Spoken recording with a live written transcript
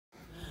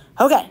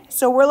Okay,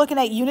 so we're looking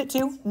at Unit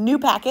 2, new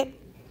packet.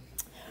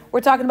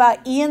 We're talking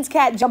about Ian's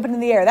cat jumping in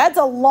the air. That's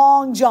a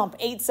long jump,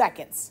 8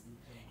 seconds.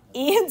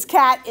 Ian's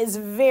cat is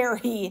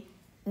very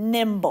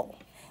nimble.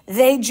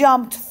 They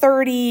jumped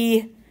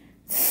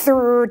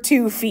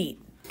 32 feet,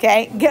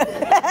 okay? 3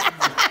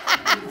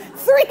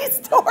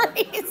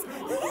 stories.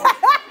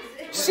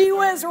 She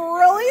was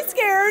really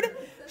scared.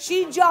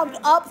 She jumped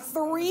up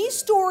 3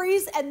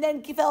 stories and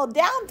then fell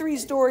down 3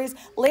 stories,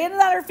 landed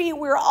on her feet.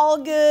 We were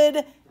all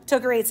good.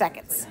 Took her 8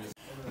 seconds.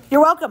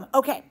 You're welcome.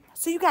 Okay,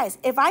 so you guys,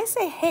 if I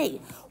say, hey,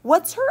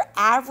 what's her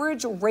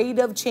average rate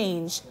of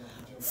change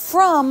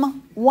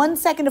from 1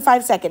 second to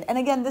 5 seconds? And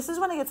again, this is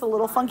when it gets a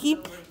little funky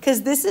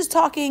because this is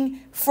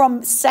talking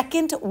from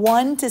second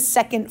 1 to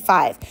second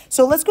 5.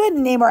 So let's go ahead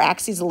and name our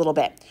axes a little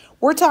bit.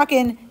 We're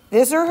talking,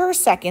 these are her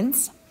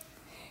seconds.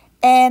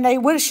 And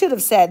I should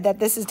have said that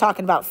this is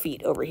talking about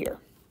feet over here.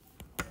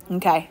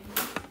 Okay.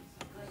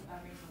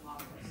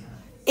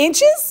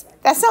 Inches?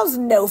 That sounds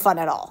no fun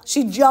at all.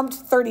 She jumped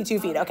 32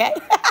 feet, okay?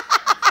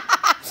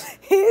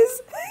 His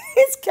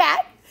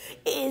cat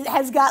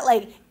has got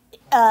like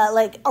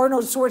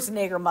Arnold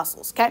Schwarzenegger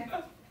muscles, okay?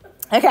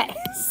 Okay,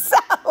 so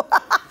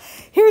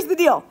here's the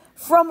deal.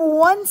 From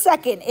 1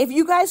 second, if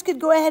you guys could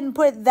go ahead and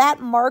put that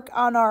mark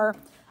on our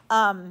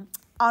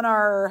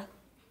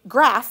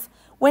graph,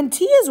 when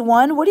t is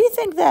 1, what do you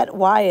think that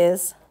y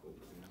is?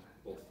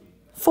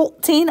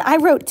 14. I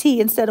wrote t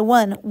instead of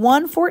 1.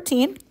 1,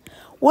 14.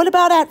 What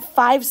about at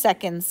 5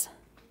 seconds?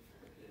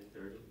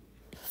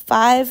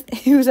 5.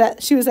 She was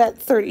at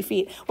 30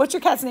 feet. What's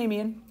your cat's name,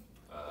 Ian?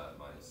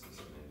 Mine is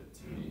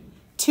named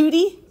Tootie.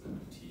 Tootie?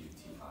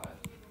 T-U-T-I.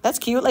 That's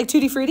cute. Like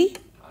Tutti Frutti?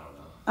 I don't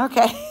know.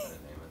 Okay.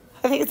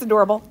 I think it's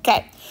adorable.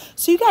 Okay.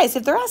 So you guys,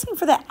 if they're asking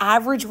for the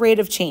average rate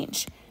of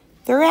change,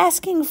 they're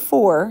asking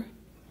for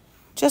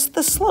just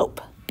the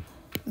slope.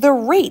 The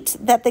rate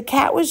that the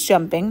cat was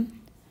jumping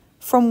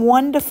from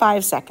 1 to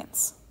 5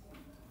 seconds.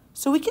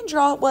 So we can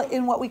draw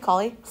in what we call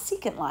a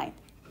secant line.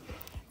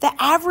 The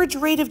average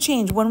rate of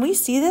change. When we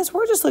see this,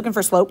 we're just looking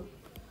for slope.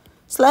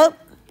 Slope.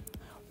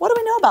 What do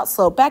we know about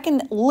slope? Back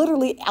in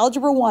literally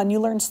Algebra 1, you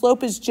learned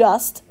slope is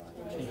just,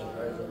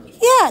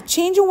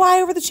 change in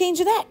y over the change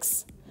in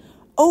x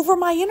over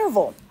my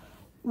interval.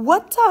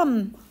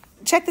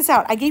 Check this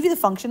out. I gave you the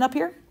function up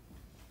here.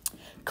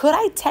 Could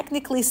I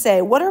technically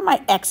say, what are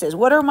my x's?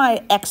 What are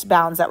my x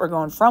bounds that we're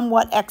going from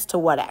what x to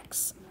what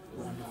x?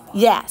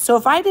 Yeah, so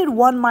if I did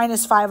 1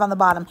 minus 5 on the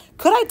bottom,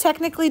 could I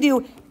technically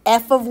do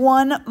f of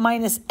 1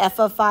 minus f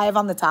of 5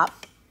 on the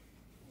top?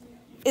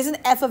 Isn't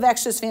f of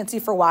x just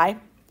fancy for y?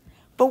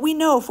 But we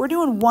know if we're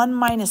doing 1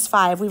 minus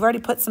 5, we've already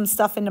put some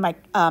stuff into my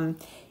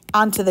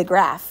onto the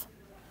graph.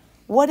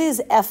 What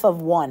is f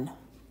of 1?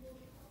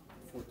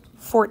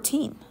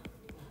 14.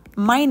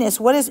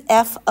 Minus, what is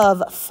f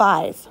of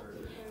 5?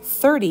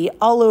 30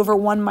 all over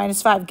 1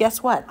 minus 5.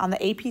 Guess what? On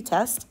the AP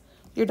test,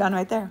 you're done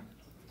right there.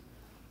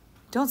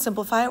 Don't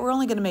simplify it. We're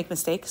only going to make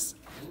mistakes.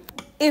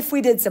 If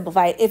we did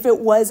simplify it. If it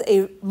was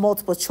a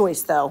multiple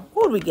choice, though,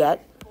 what would we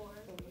get?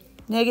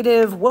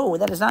 Negative, whoa,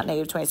 that is not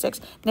negative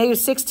 26. Negative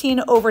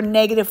 16 over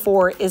negative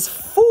 4 is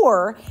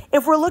 4.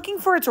 If we're looking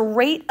for its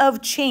rate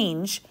of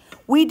change,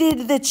 we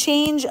did the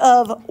change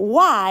of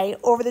y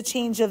over the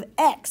change of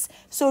x.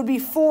 So it would be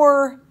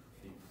 4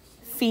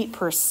 feet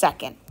per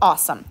second.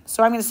 Awesome.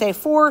 So I'm going to say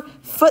 4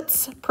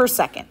 foots per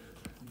second.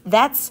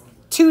 That's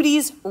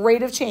Tootie's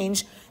rate of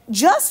change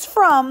just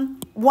from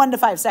 1 to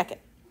 5 seconds.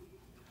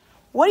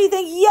 What do you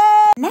think?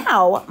 Yeah.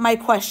 Now, my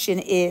question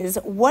is,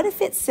 what if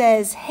it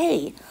says,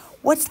 hey,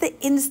 what's the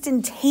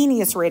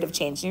instantaneous rate of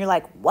change? And you're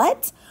like,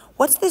 what?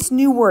 What's this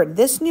new word?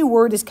 This new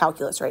word is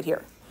calculus right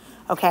here.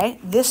 Okay?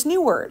 This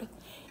new word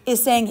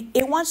is saying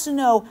it wants to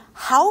know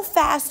how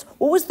fast,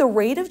 what was the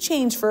rate of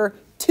change for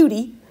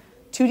Tootie,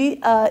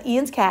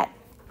 Ian's cat,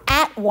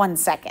 at 1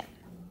 second.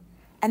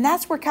 And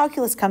that's where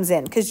calculus comes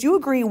in, because you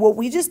agree what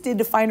we just did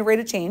to find a rate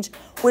of change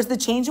was the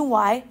change in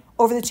y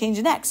over the change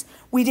in x.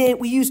 We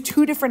used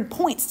 2 different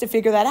points to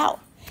figure that out.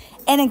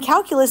 And in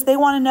calculus, they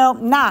want to know,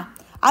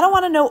 I don't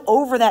want to know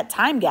over that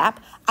time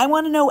gap. I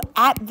want to know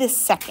at this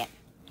second.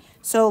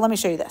 So let me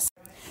show you this.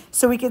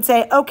 So we could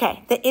say,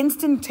 okay, the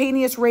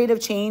instantaneous rate of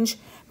change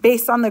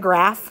based on the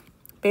graph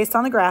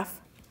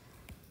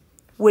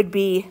would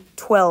be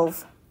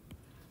 12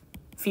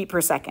 feet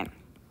per second.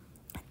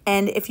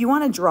 And if you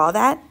want to draw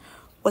that,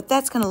 what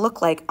that's going to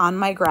look like on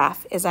my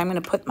graph is I'm going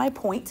to put my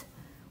point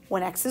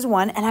when x is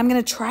 1, and I'm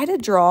going to try to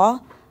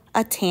draw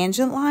a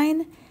tangent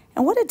line.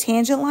 And what a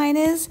tangent line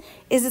is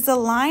it's a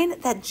line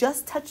that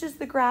just touches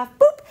the graph,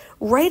 boop,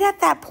 right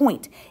at that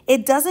point.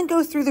 It doesn't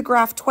go through the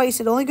graph twice.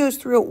 It only goes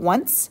through it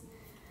once.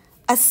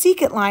 A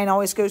secant line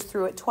always goes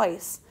through it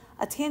twice.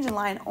 A tangent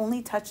line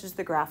only touches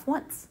the graph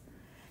once.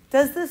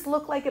 Does this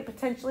look like it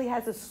potentially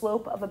has a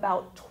slope of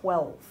about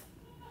 12?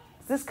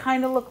 Does this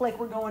kind of look like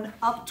we're going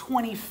up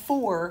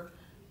 24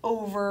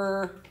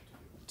 over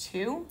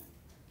 2?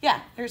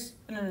 Yeah, there's,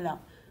 no.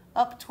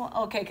 Up 20,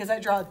 okay, because I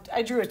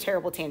drew a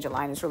terrible tangent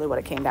line is really what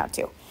it came down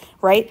to,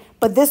 right?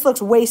 But this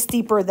looks way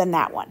steeper than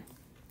that one.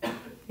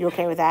 You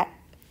okay with that?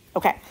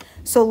 Okay,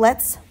 so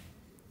let's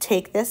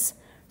take this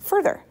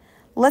further.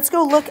 Let's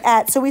go look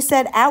at, so we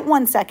said at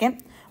 1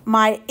 second,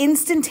 my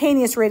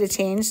instantaneous rate of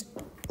change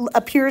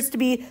appears to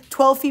be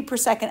 12 feet per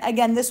second.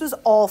 Again, this was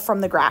all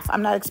from the graph.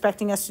 I'm not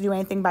expecting us to do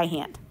anything by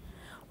hand.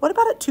 What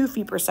about at 2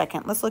 feet per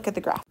second? Let's look at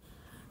the graph.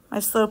 My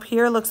slope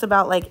here looks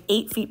about like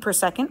 8 feet per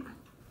second.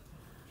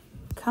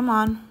 Come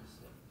on.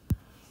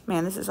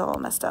 Man, this is all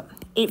messed up.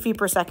 8 feet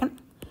per second.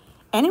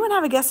 Anyone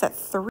have a guess at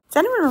 3? Does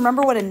anyone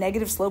remember what a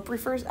negative slope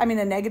refers? I mean,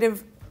 a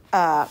negative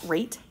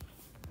rate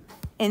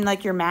in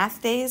like your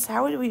math days?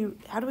 How do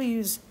we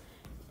use,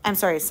 I'm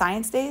sorry,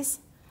 science days?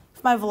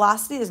 If my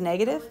velocity is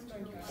negative,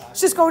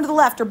 it's just going to the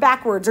left or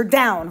backwards or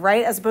down,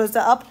 right? As opposed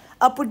to up.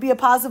 Up would be a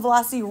positive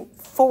velocity,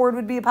 forward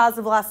would be a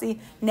positive velocity,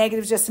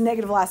 negative is just a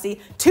negative velocity.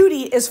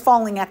 2D is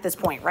falling at this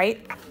point,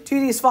 right?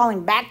 2D is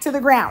falling back to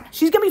the ground.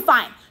 She's going to be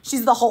fine.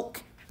 She's the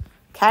Hulk,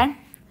 okay?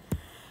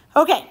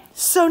 Okay,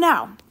 so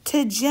now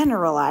to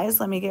generalize,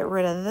 let me get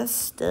rid of this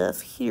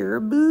stuff here.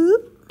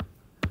 Boop.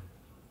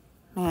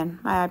 Man,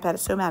 my iPad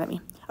is so mad at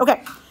me.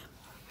 Okay,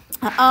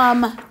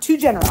 to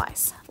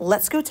generalize,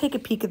 let's go take a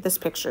peek at this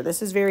picture.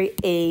 This is very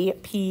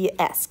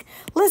AP-esque.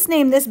 Let's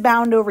name this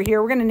bound over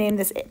here. We're going to name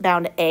this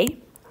bound A.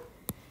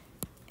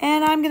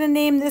 And I'm going to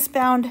name this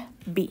bound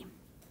B.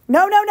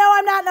 No,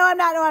 I'm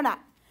not.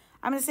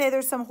 I'm going to say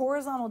there's some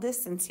horizontal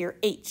distance here,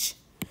 H.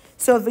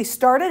 So if we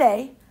start at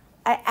A,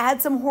 I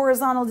add some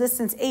horizontal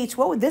distance H,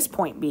 what would this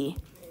point be?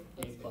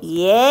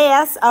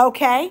 Yes,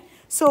 okay.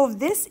 So if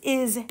this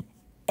is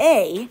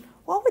A,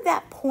 what would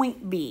that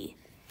point be?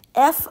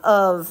 F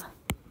of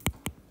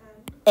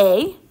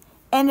A.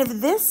 And if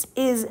this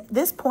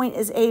point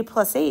is A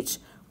plus H,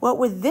 what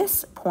would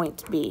this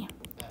point be?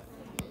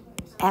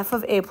 F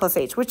of A plus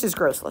H, which is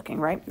gross looking,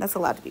 right? That's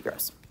allowed to be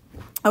gross.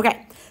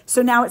 Okay,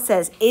 so now it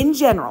says, in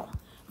general,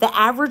 the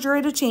average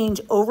rate of change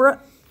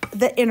over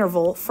the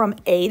interval from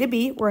A to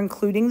B, we're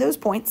including those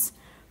points,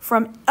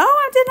 from, oh,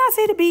 I did not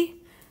say to B.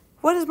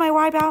 What is my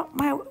Y about,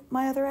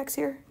 my other X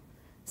here?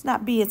 It's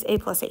not B, it's A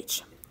plus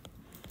H.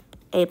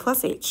 A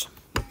plus H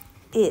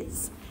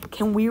is,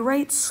 can we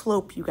write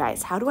slope, you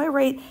guys? How do I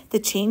write the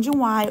change in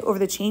Y over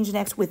the change in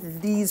X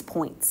with these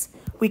points?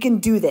 We can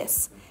do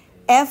this.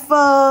 F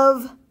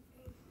of,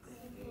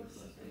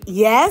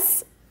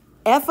 yes,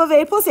 F of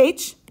A plus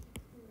H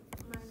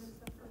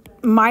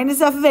minus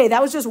F of A.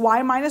 That was just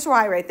Y minus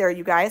Y right there,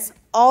 you guys.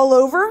 All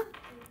over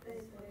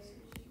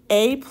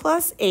A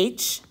plus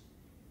H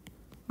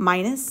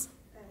minus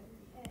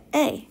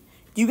A.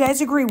 Do you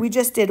guys agree we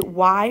just did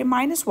Y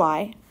minus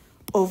Y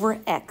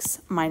over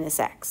X minus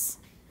X?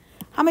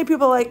 How many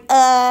people are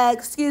like,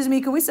 excuse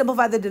me, can we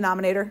simplify the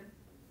denominator?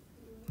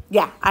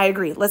 Yeah, I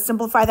agree. Let's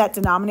simplify that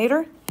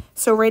denominator.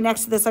 So right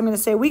next to this, I'm going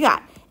to say we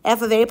got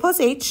F of A plus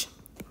H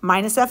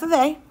minus F of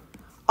A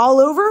all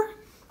over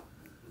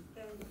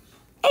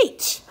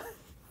H.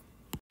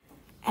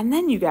 And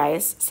then you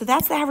guys, so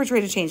that's the average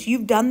rate of change.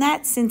 You've done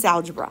that since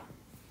algebra.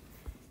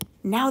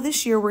 Now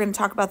this year, we're going to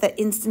talk about that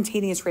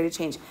instantaneous rate of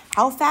change.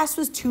 How fast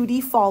was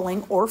 2D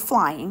falling or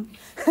flying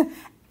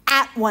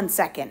at 1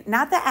 second?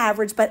 Not the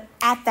average, but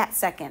at that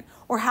second.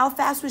 Or how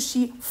fast was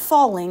she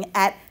falling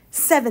at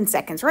 7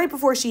 seconds, right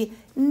before she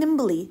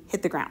nimbly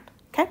hit the ground,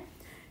 okay?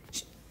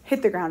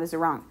 Hit the ground is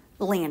wrong.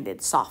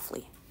 Landed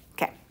softly.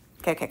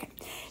 Okay.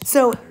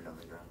 So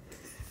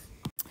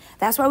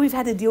that's why we've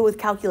had to deal with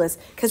calculus,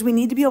 because we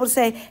need to be able to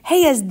say,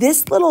 hey, as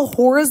this little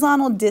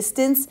horizontal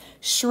distance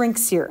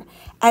shrinks here,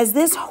 as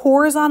this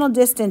horizontal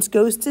distance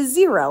goes to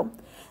 0,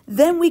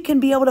 then we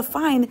can be able to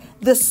find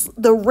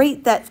the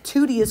rate that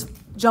 2D is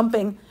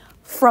jumping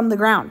from the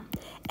ground.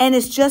 And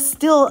it's just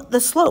still the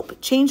slope,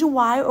 change in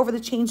Y over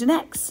the change in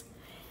X.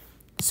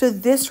 So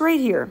this right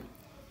here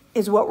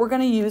is what we're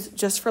going to use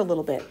just for a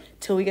little bit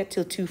till we get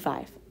to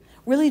 2.5.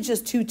 Really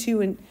just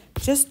 2.2 and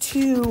just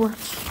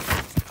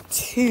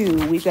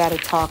 2.2. We've got to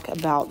talk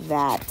about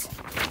that.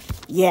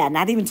 Yeah,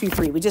 not even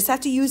 2.3. We just have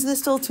to use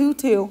this till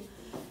 2.2.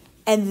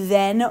 And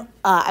then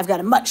I've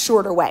got a much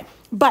shorter way.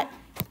 But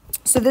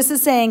so this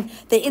is saying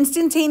the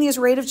instantaneous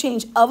rate of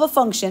change of a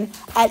function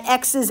at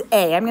X is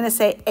A. I'm going to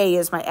say A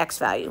is my X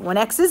value. When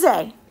X is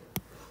A,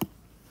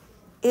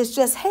 it's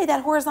just, hey,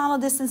 that horizontal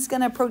distance is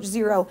going to approach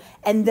 0.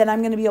 And then I'm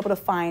going to be able to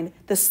find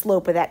the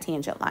slope of that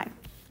tangent line.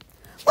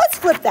 Let's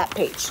flip that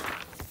page.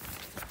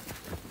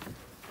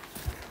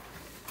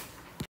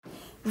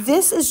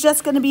 This is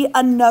just going to be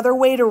another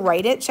way to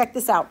write it. Check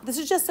this out. This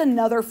is just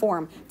another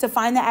form to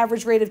find the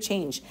average rate of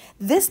change.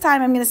 This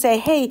time I'm going to say,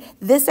 hey,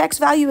 this X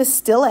value is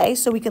still A,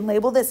 so we can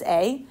label this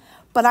A.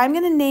 But I'm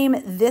going to name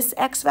this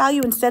X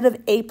value, instead of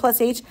A plus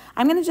H,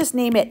 I'm going to just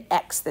name it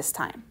X this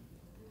time.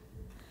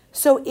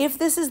 So if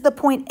this is the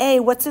point A,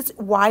 what's its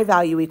Y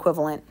value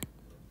equivalent?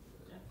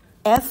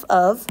 F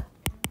of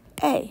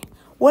A.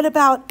 What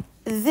about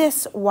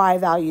this Y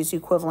value's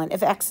equivalent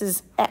if X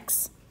is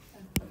X?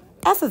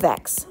 F of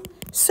X.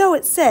 So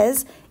it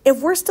says,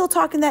 if we're still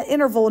talking that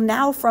interval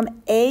now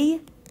from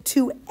A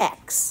to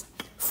X,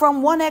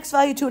 from one X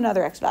value to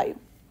another X value,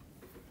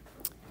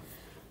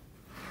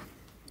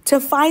 to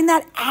find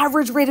that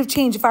average rate of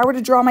change, if I were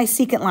to draw my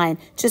secant line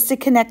just to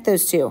connect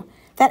those two,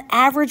 That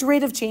average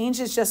rate of change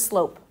is just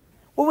slope.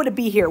 What would it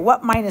be here?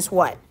 What minus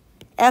what?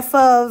 F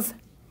of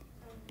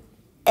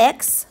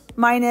x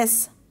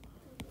minus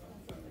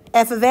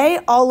f of a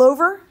all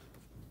over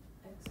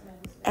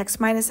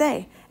x minus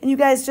a. And you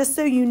guys, just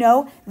so you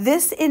know,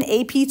 this in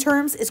AP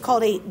terms is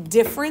called a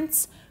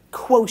difference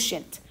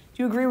quotient.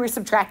 Do you agree we're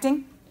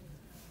subtracting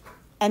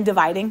and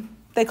dividing?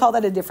 They call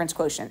that a difference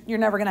quotient. You're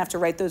never going to have to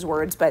write those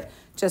words, but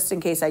just in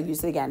case I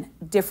use it again.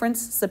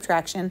 Difference,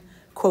 subtraction,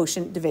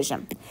 quotient,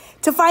 division.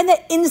 To find the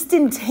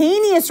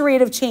instantaneous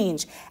rate of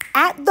change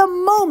at the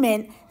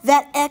moment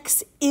that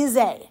x is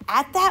a.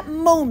 At that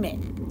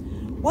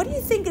moment, what do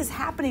you think is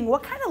happening?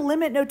 What kind of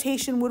limit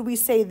notation would we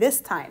say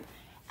this time?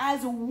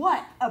 As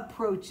what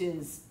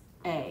approaches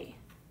a?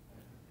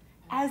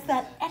 As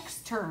that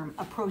x term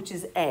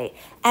approaches a.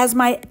 As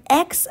my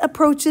x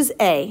approaches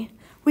a,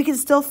 we can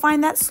still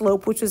find that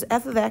slope, which was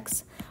f of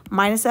x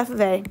minus f of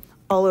a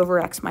all over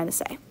x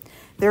minus a.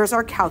 There's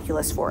our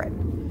calculus for it.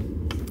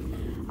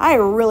 I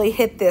really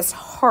hit this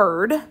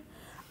hard.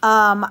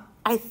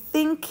 I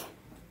think,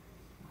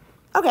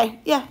 okay,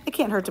 yeah, it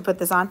can't hurt to put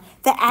this on.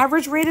 The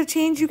average rate of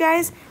change, you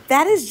guys,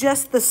 that is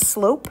just the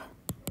slope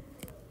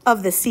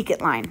of the secant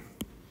line.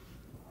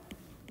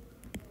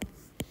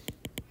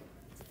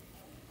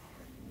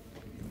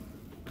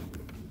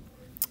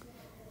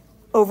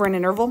 Over an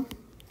interval,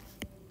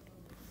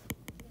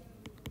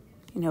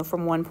 you know,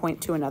 from one point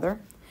to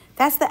another.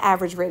 That's the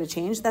average rate of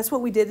change. That's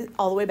what we did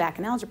all the way back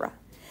in algebra.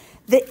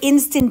 The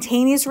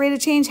instantaneous rate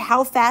of change,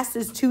 how fast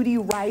is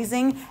 2D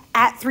rising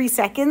at 3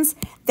 seconds?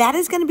 That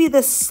is going to be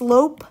the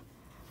slope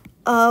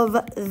of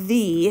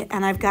the,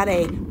 and I've got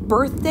a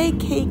birthday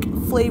cake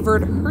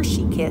flavored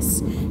Hershey Kiss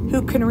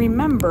who can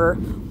remember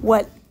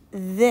what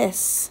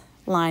this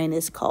line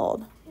is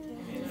called.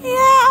 Yeah,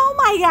 oh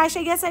my gosh,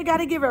 I guess I got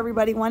to give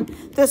everybody one.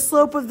 The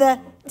slope of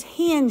the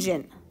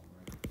tangent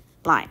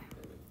line.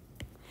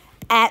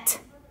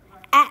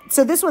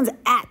 So this one's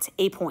at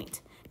a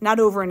point, not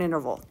over an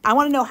interval. I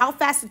want to know how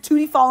fast is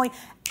 2D falling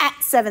at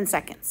 7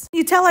 seconds.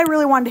 You tell I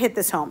really wanted to hit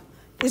this home.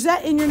 Is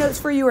that in your notes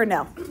for you or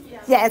no?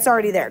 Yeah, it's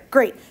already there.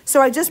 Great.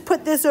 So I just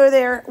put this over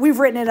there. We've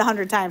written it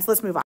 100 times. Let's move on.